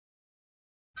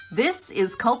This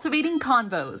is Cultivating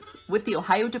Convos with the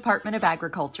Ohio Department of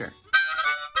Agriculture.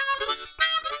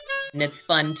 And it's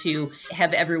fun to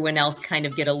have everyone else kind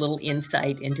of get a little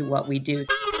insight into what we do.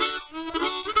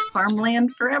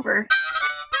 Farmland forever.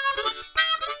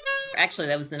 Actually,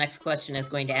 that was the next question I was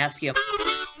going to ask you.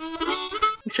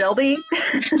 Shelby,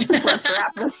 let's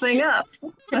wrap this thing up.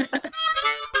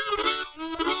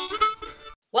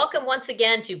 Welcome once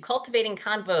again to Cultivating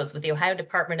Convos with the Ohio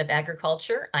Department of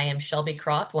Agriculture. I am Shelby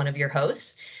Croft, one of your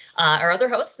hosts. Our other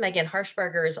host, Megan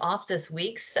Harshbarger, is off this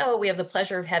week, so we have the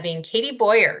pleasure of having Katie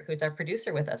Boyer, who's our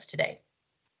producer, with us today.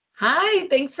 Hi,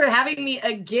 thanks for having me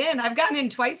again. I've gotten in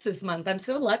twice this month. I'm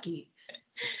so lucky.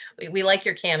 We like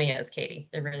your cameos, Katie.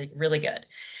 They're really, really good.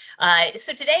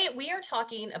 So today we are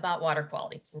talking about water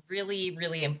quality, really,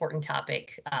 really important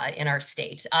topic in our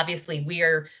state. Obviously, we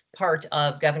are part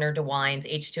of Governor DeWine's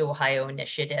H2 Ohio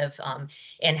initiative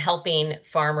and helping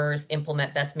farmers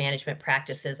implement best management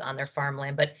practices on their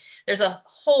farmland. But there's a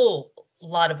whole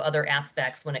lot of other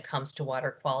aspects when it comes to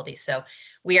water quality. So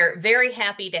we are very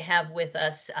happy to have with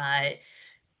us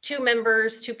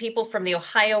two people from the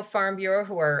Ohio Farm Bureau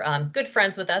who are good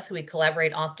friends with us, who we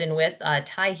collaborate often with,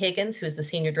 Ty Higgins, who is the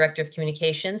Senior Director of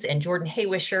Communications, and Jordan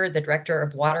Haywisher, the Director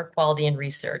of Water Quality and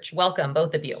Research. Welcome,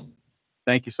 both of you.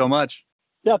 Thank you so much.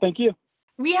 Yeah, thank you.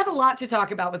 We have a lot to talk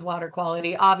about with water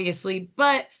quality, obviously,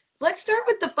 but let's start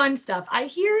with the fun stuff. I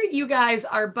hear you guys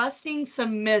are busting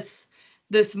some myths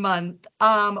this month.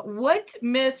 What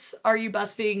myths are you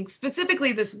busting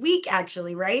specifically this week,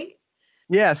 actually, right?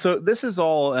 Yeah, so this is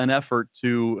all an effort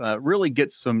to really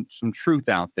get some truth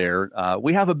out there.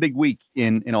 We have a big week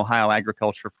in Ohio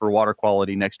agriculture for water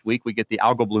quality next week. We get the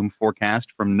algal bloom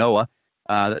forecast from NOAA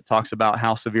that talks about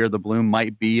how severe the bloom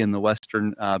might be in the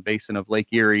western basin of Lake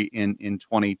Erie in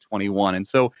 2021. And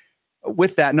so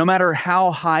with that, no matter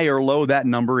how high or low that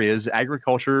number is,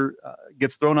 agriculture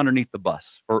gets thrown underneath the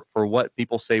bus for what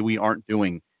people say we aren't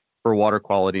doing for water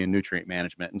quality and nutrient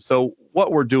management. And so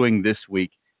what we're doing this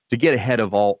week to get ahead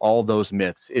of all those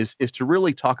myths is to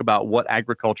really talk about what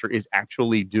agriculture is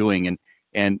actually doing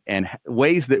and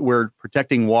ways that we're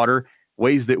protecting water,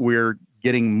 ways that we're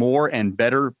getting more and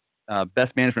better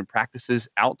best management practices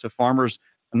out to farmers,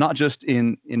 not just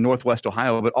in Northwest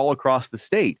Ohio, but all across the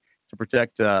state to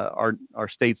protect our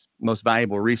state's most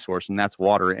valuable resource, and that's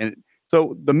water. And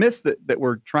so the myths that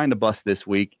we're trying to bust this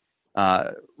week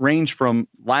range from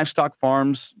livestock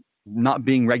farms not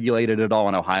being regulated at all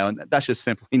in Ohio. And that's just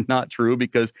simply not true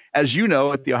because, as you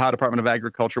know, at the Ohio Department of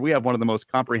Agriculture, we have one of the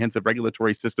most comprehensive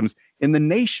regulatory systems in the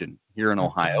nation here in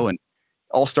Ohio. And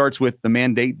all starts with the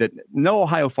mandate that no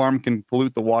Ohio farm can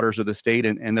pollute the waters of the state,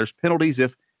 and there's penalties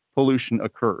if pollution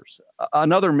occurs.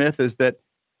 Another myth is that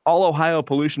all Ohio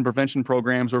pollution prevention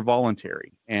programs are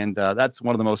voluntary, and that's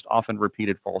one of the most often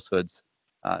repeated falsehoods.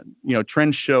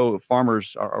 Trends show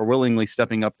farmers are willingly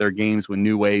stepping up their games when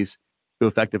new ways to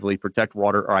effectively protect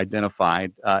water are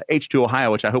identified. H2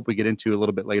 Ohio, which I hope we get into a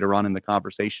little bit later on in the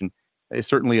conversation, is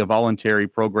certainly a voluntary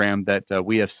program that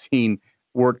we have seen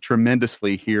work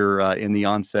tremendously here in the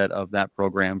onset of that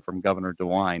program from Governor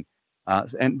DeWine.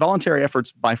 And voluntary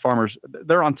efforts by farmers,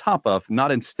 they're on top of,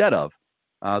 not instead of,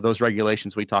 those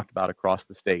regulations we talked about across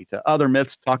the state. Other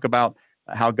myths talk about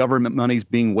how government money is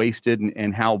being wasted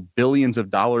and how billions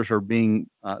of dollars are being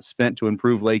spent to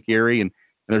improve Lake Erie, and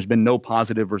there's been no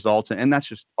positive results, and that's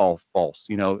just all false.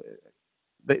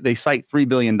 They cite $3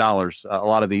 billion, a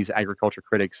lot of these agriculture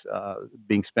critics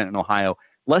being spent in Ohio.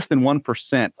 Less than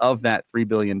 1% of that $3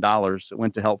 billion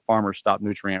went to help farmers stop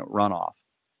nutrient runoff.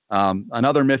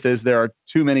 Another myth is there are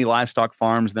too many livestock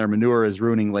farms, their manure is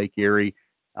ruining Lake Erie.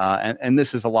 And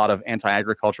this is a lot of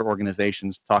anti-agriculture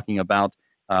organizations talking about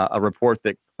a report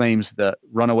that claims that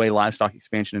runaway livestock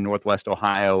expansion in Northwest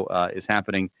Ohio is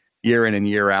happening year in and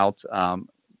year out.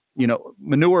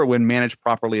 Manure, when managed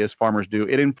properly as farmers do,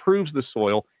 it improves the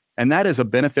soil, and that is a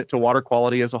benefit to water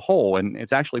quality as a whole. And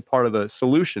it's actually part of the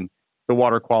solution to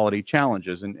water quality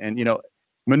challenges. And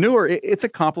manure, it's a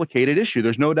complicated issue.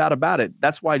 There's no doubt about it.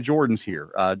 That's why Jordan's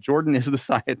here. Jordan is the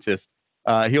scientist.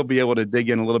 He'll be able to dig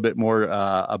in a little bit more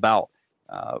about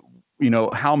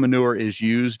how manure is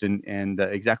used and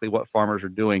exactly what farmers are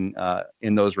doing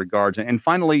in those regards. And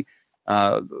finally,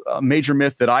 a major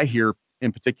myth that I hear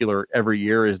in particular every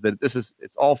year is that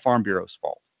it's all Farm Bureau's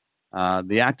fault.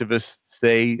 The activists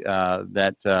say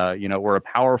that we're a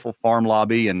powerful farm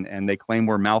lobby and they claim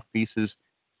we're mouthpieces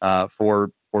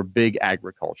for big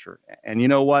agriculture. And you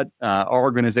know what? Our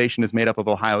organization is made up of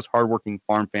Ohio's hardworking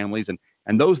farm families and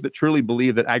those that truly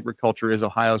believe that agriculture is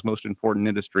Ohio's most important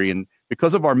industry. And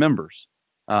because of our members,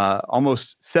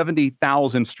 almost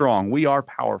 70,000 strong, we are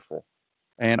powerful.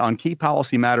 And on key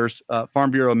policy matters, Farm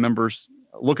Bureau members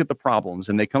look at the problems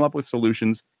and they come up with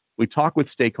solutions. We talk with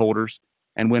stakeholders.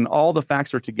 And when all the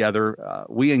facts are together,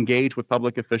 we engage with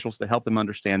public officials to help them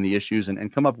understand the issues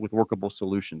and come up with workable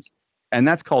solutions. And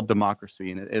that's called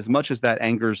democracy. And as much as that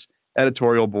angers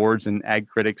editorial boards and ag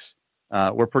critics,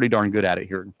 we're pretty darn good at it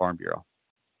here in Farm Bureau.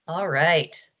 All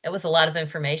right. That was a lot of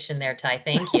information there, Ty.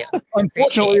 Thank you.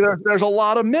 Unfortunately, there's a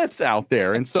lot of myths out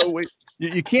there. And so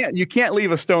you can't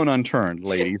leave a stone unturned,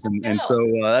 ladies. And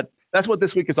so that's what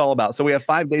this week is all about. So we have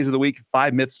 5 days of the week,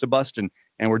 5 myths to bust, and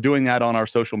we're doing that on our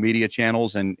social media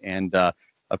channels. And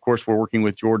of course, we're working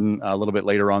with Jordan a little bit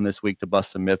later on this week to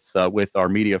bust some myths with our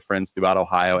media friends throughout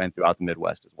Ohio and throughout the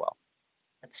Midwest as well.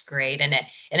 That's great. And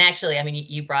actually, I mean,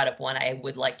 you brought up one I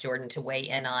would like Jordan to weigh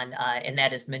in on, and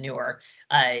that is manure.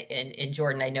 And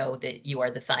Jordan, I know that you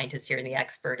are the scientist here and the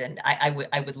expert, and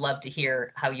I would love to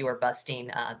hear how you are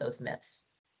busting those myths.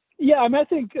 Yeah, I mean,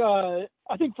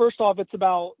 I think first off, it's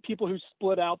about people who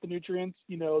split out the nutrients.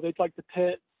 You know, they'd like to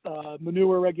pit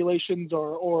manure regulations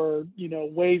or you know,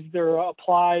 ways they're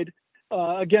applied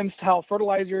against how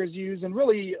fertilizer is used. And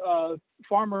really,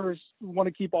 farmers want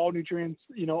to keep all nutrients,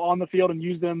 you know, on the field and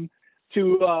use them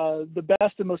to the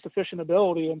best and most efficient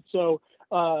ability. And so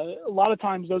a lot of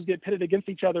times those get pitted against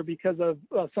each other because of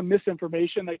some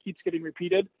misinformation that keeps getting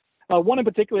repeated. One in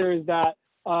particular is that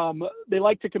they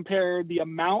like to compare the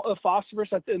amount of phosphorus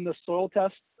that's in the soil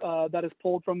test that is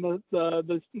pulled from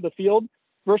the field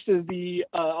versus the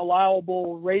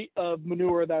allowable rate of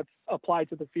manure that's applied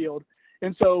to the field.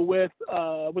 And so with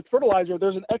fertilizer,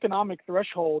 there's an economic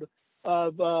threshold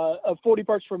of 40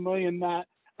 parts per million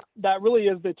that really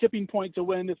is the tipping point to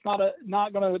when it's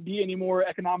not going to be any more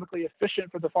economically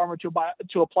efficient for the farmer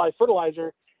to apply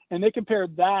fertilizer. And they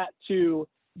compared that to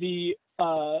the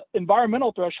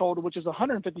environmental threshold, which is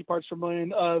 150 parts per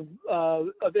million of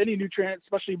any nutrient,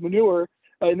 especially manure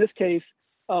in this case,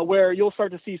 where you'll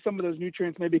start to see some of those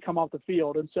nutrients maybe come off the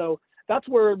field. And so that's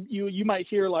where you might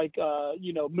hear like,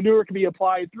 you know, manure can be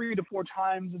applied 3 to 4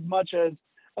 times as much as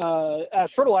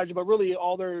fertilizer, but really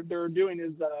all they're doing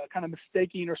is kind of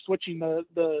mistaking or switching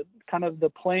the kind of the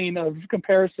plane of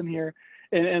comparison here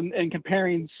and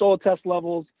comparing soil test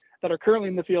levels that are currently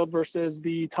in the field versus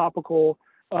the topical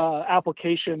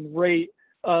application rate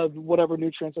of whatever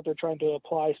nutrients that they're trying to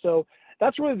apply. So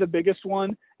that's really the biggest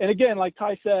one. And again, like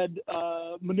Ty said,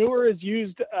 manure is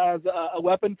used as a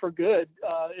weapon for good.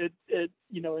 It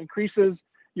you know, increases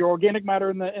your organic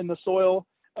matter in the soil.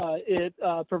 It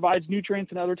provides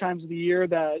nutrients in other times of the year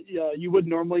that you would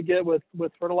normally get with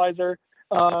fertilizer.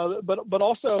 But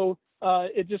also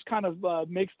it just kind of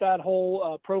makes that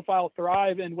whole profile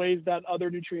thrive in ways that other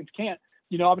nutrients can't.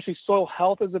 You know, obviously soil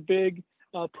health is a big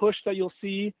push that you'll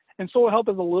see, and soil health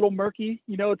is a little murky.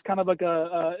 You know, it's kind of like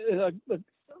a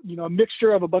you know, a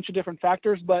mixture of a bunch of different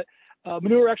factors, but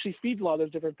manure actually feeds a lot of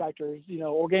those different factors. You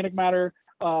know, organic matter,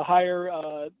 higher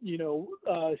you know,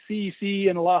 CEC,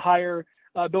 and a lot higher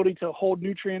ability to hold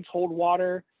nutrients, hold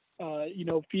water, you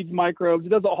know, feeds microbes. It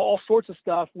does all sorts of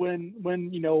stuff when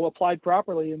you know, applied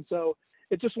properly. And so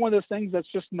it's just one of those things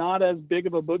that's just not as big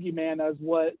of a boogeyman as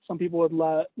what some people would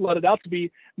let it out to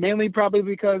be, mainly probably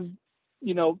because,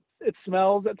 you know, it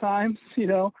smells at times, you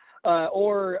know,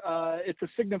 or it's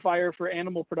a signifier for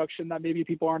animal production that maybe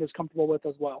people aren't as comfortable with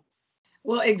as well.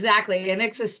 Well, exactly. And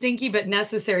it's a stinky but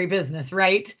necessary business,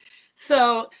 right?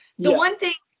 So the one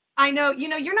thing I know, you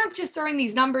know, you're not just throwing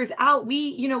these numbers out.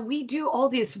 We do all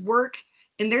this work,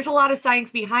 and there's a lot of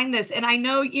science behind this. And I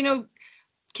know, you know,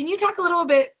 can you talk a little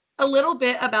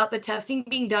bit about the testing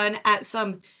being done at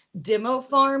some demo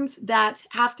farms that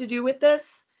have to do with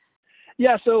this?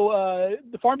 Yeah, so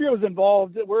the Farm Bureau is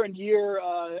involved. We're in year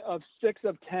of 6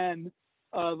 of 10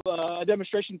 of a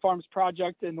demonstration farms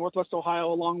project in Northwest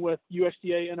Ohio, along with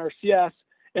USDA and NRCS.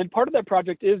 And part of that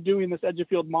project is doing this edge of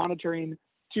field monitoring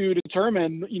to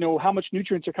determine, you know, how much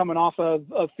nutrients are coming off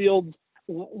of fields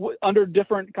under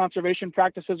different conservation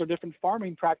practices or different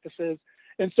farming practices.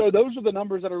 And so those are the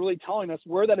numbers that are really telling us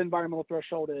where that environmental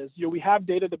threshold is. You know, we have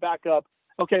data to back up,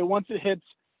 okay, once it hits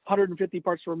 150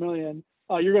 parts per million,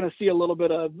 you're going to see a little bit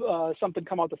of something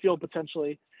come out the field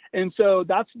potentially. And so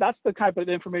that's the type of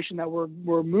information that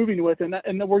we're moving with, and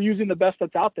that we're using the best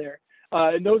that's out there.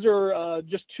 And those are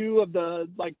just 2 of the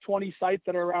like 20 sites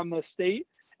that are around the state.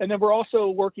 And then we're also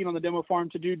working on the demo farm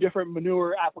to do different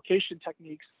manure application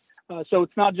techniques. So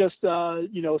it's not just,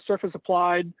 you know, surface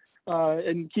applied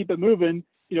and keep it moving.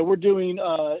 You know, we're doing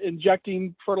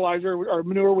injecting fertilizer or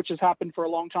manure, which has happened for a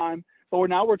long time. But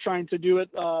we're trying to do it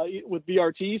with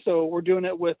VRT. So we're doing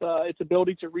it with its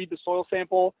ability to read the soil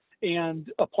sample and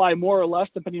apply more or less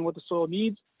depending on what the soil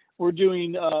needs. We're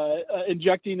doing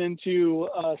injecting into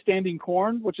standing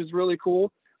corn, which is really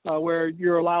cool. where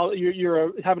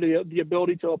you're having the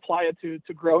ability to apply it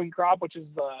to growing crop, which is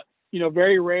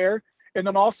very rare. And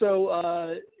then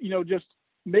also just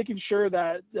making sure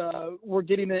that we're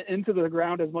getting it into the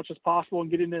ground as much as possible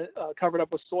and getting it covered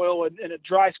up with soil and it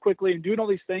dries quickly, and doing all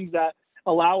these things that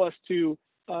allow us to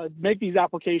make these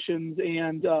applications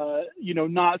and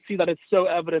not see that it's so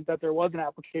evident that there was an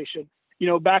application.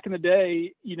 Back in the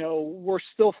day, we're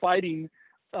still fighting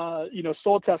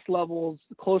soil test levels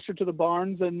closer to the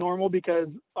barns than normal because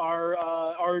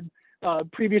our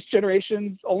previous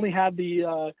generations only had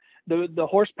the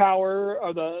horsepower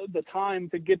or the time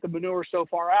to get the manure so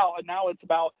far out, and now it's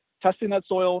about testing that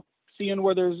soil, seeing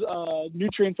where there's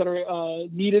nutrients that are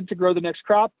needed to grow the next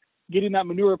crop, getting that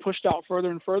manure pushed out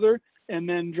further and further, and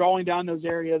then drawing down those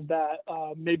areas that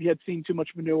maybe had seen too much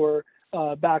manure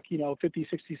back 50,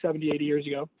 60, 70, 80 years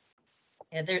ago.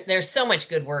 Yeah, there's so much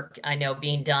good work I know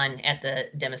being done at the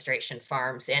demonstration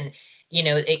farms, and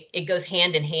it goes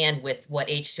hand in hand with what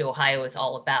H2 Ohio is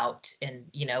all about, and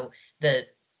the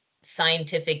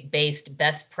scientific based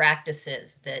best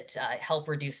practices that help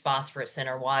reduce phosphorus in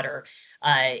our water.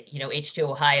 H2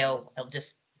 Ohio, I'll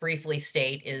just briefly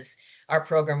state, is our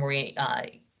program where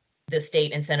the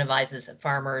state incentivizes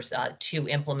farmers to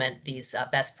implement these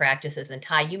best practices. And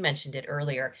Ty, you mentioned it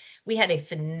earlier. We had a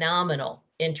phenomenal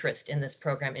interest in this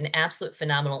program, an absolute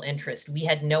phenomenal interest. We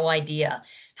had no idea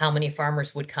how many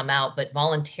farmers would come out, but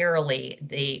voluntarily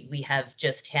we have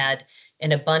just had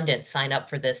an abundance sign up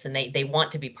for this, and they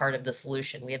want to be part of the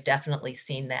solution. We have definitely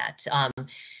seen that.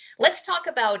 Let's talk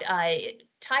about,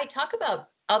 Ty, talk about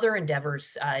other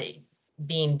endeavors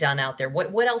being done out there.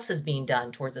 What else is being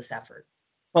done towards this effort?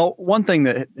 Well, one thing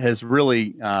that has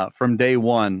really, from day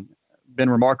one, been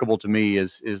remarkable to me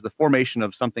is the formation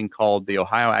of something called the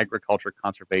Ohio Agriculture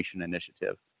Conservation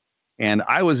Initiative. And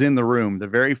I was in the room the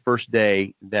very first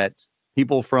day that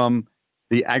people from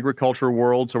the agriculture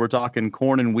world, so we're talking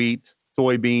corn and wheat,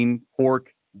 soybean,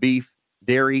 pork, beef,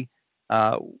 dairy,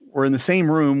 were in the same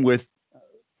room with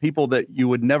people that you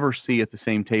would never see at the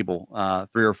same table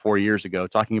 3 or 4 years ago,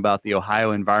 talking about the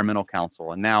Ohio Environmental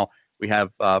Council. And now we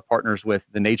have partners with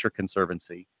the Nature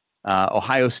Conservancy,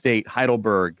 Ohio State,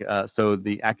 Heidelberg. So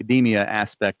the academia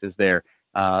aspect is there.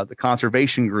 The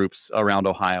conservation groups around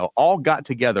Ohio all got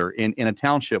together in a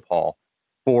township hall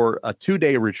for a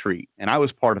 2-day retreat. And I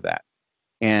was part of that.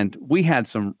 And we had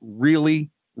some really,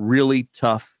 really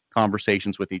tough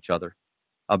conversations with each other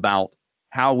about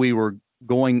how we were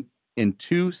going in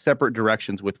 2 separate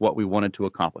directions with what we wanted to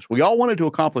accomplish. We all wanted to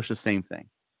accomplish the same thing.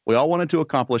 We all wanted to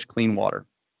accomplish clean water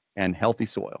and healthy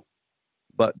soil.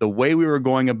 But the way we were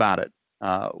going about it,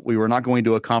 we were not going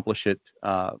to accomplish it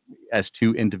as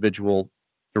 2 individual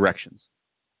directions.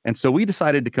 And so we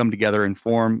decided to come together and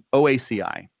form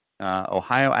OACI,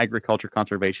 Ohio Agriculture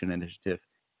Conservation Initiative,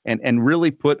 and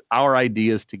really put our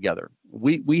ideas together.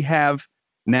 We have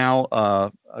now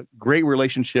a great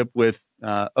relationship with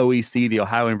OEC, the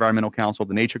Ohio Environmental Council,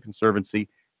 the Nature Conservancy.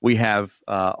 We have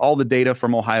all the data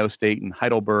from Ohio State and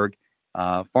Heidelberg,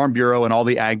 Farm Bureau, and all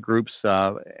the ag groups,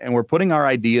 and we're putting our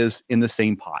ideas in the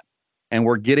same pot. And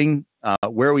we're getting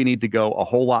where we need to go a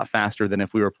whole lot faster than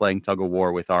if we were playing tug of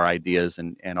war with our ideas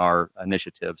and our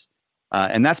initiatives.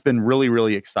 And that's been really,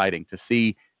 really exciting to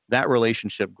see that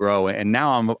relationship grow. And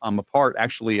now I'm a part,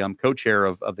 actually, I'm co-chair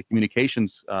of the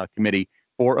communications committee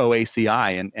for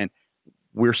OACI. And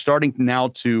we're starting now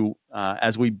to,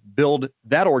 as we build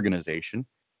that organization,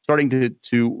 starting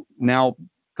to now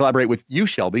collaborate with you,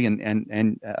 Shelby,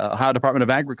 and Ohio Department of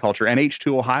Agriculture and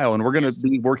H2 Ohio. And we're going to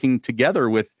be working together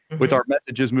with our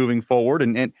messages moving forward.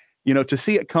 And to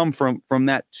see it come from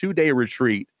that 2-day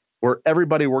retreat where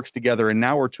everybody works together. And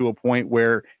now we're to a point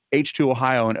where H2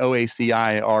 Ohio and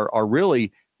OACI are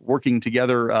really working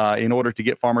together in order to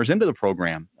get farmers into the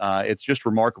program. It's just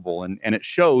remarkable. And it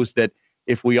shows that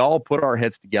if we all put our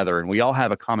heads together and we all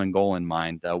have a common goal in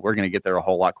mind, we're going to get there a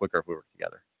whole lot quicker if we work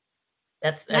together.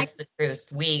 That's the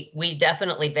truth. We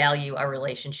definitely value our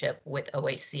relationship with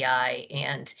OACI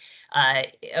and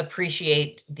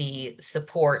appreciate the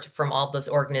support from all those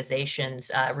organizations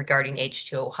regarding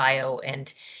H2 Ohio.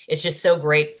 And it's just so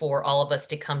great for all of us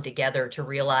to come together to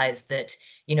realize that,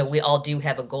 we all do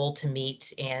have a goal to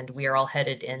meet and we are all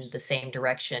headed in the same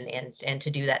direction and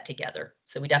to do that together.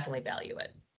 So we definitely value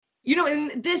it.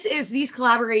 And these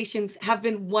collaborations have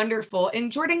been wonderful.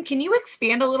 And Jordan, can you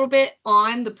expand a little bit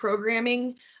on the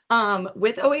programming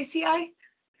with OACI?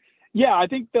 Yeah, I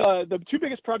think the 2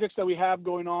 biggest projects that we have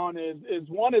going on is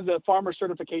one is a farmer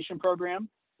certification program.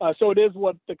 So it is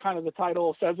what the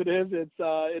title says it is.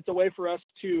 It's a way for us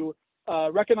to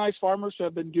recognize farmers who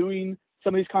have been doing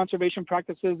some of these conservation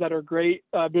practices that are great,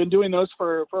 been doing those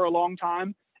for a long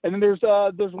time, And then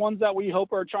there's ones that we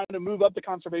hope are trying to move up the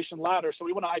conservation ladder. So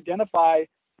we want to identify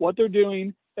what they're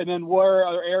doing, and then where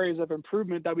are areas of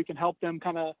improvement that we can help them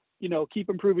kind of, keep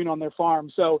improving on their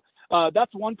farm. So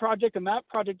that's one project, and that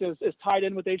project is tied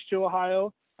in with H2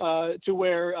 Ohio to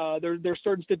where there's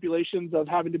certain stipulations of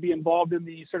having to be involved in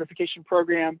the certification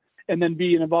program and then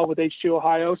being involved with H2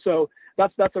 Ohio. So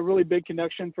that's a really big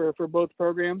connection for both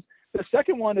programs. The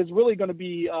second one is really going to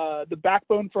be the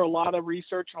backbone for a lot of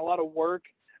research and a lot of work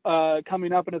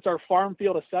coming up, and it's our farm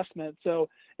field assessment. So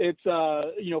it's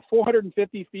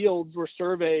 450 fields were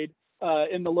surveyed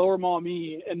in the Lower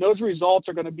Maumee, and those results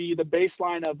are going to be the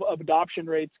baseline of adoption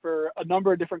rates for a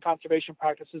number of different conservation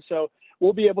practices. So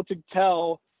we'll be able to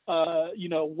tell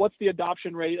what's the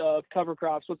adoption rate of cover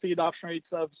crops, what's the adoption rates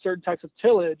of certain types of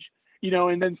tillage,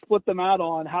 and then split them out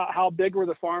on how big were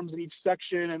the farms in each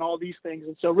section and all these things.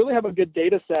 And so really have a good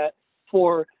data set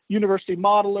for university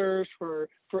modelers, for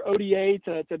ODA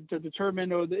to determine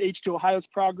the H2 Ohio's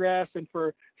progress, and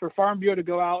for Farm Bureau to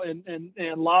go out and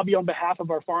lobby on behalf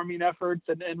of our farming efforts,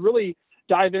 and really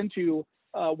dive into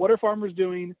what are farmers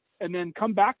doing, and then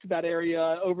come back to that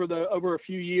area over a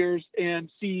few years and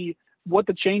see what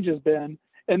the change has been.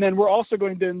 And then we're also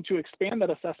going then to expand that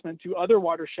assessment to other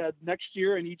watersheds next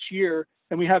year and each year.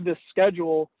 And we have this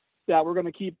schedule that we're going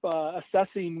to keep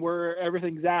assessing where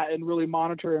everything's at and really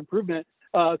monitor improvement.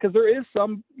 Because there is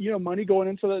some, money going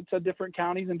into to different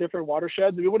counties and different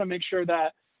watersheds. We want to make sure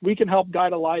that we can help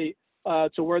guide a light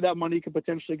to where that money could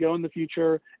potentially go in the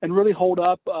future, and really hold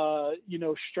up,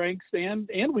 strengths and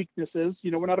weaknesses.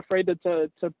 We're not afraid to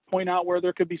point out where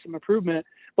there could be some improvement,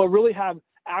 but really have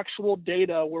actual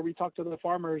data where we talk to the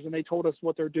farmers and they told us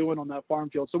what they're doing on that farm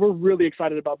field. So we're really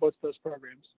excited about both of those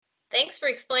programs. Thanks for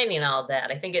explaining all of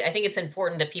that. I think it's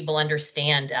important that people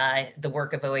understand the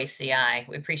work of OACI.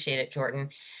 We appreciate it, Jordan.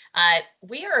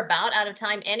 We are about out of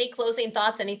time. Any closing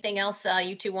thoughts? Anything else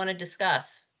you two want to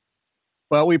discuss?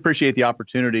 Well, we appreciate the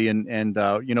opportunity. And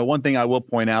one thing I will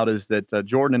point out is that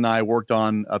Jordan and I worked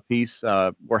on a piece.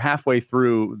 We're halfway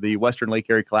through the Western Lake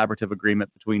Area Collaborative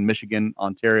Agreement between Michigan,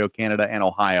 Ontario, Canada, and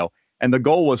Ohio. And the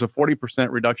goal was a 40%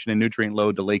 reduction in nutrient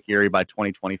load to Lake Erie by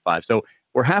 2025. So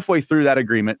we're halfway through that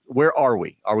agreement. Where are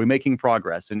we? Are we making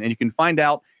progress? And you can find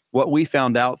out what we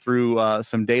found out through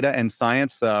some data and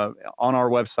science on our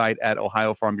website at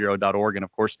ohiofarmbureau.org. And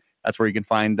of course, that's where you can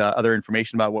find other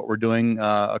information about what we're doing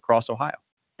across Ohio.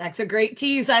 That's a great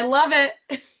tease. I love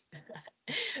it.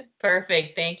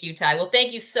 Perfect. Thank you, Ty. Well,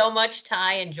 thank you so much,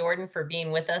 Ty and Jordan, for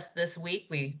being with us this week.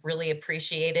 We really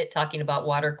appreciate it, talking about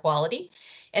water quality.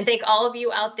 And thank all of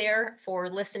you out there for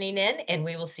listening in, and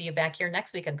we will see you back here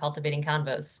next week on Cultivating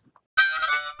Convos.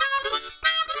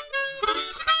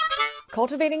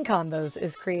 Cultivating Convos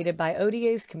is created by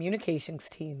ODA's communications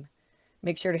team.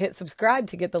 Make sure to hit subscribe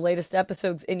to get the latest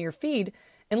episodes in your feed,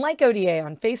 and like ODA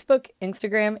on Facebook,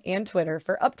 Instagram, and Twitter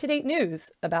for up-to-date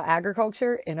news about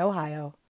agriculture in Ohio.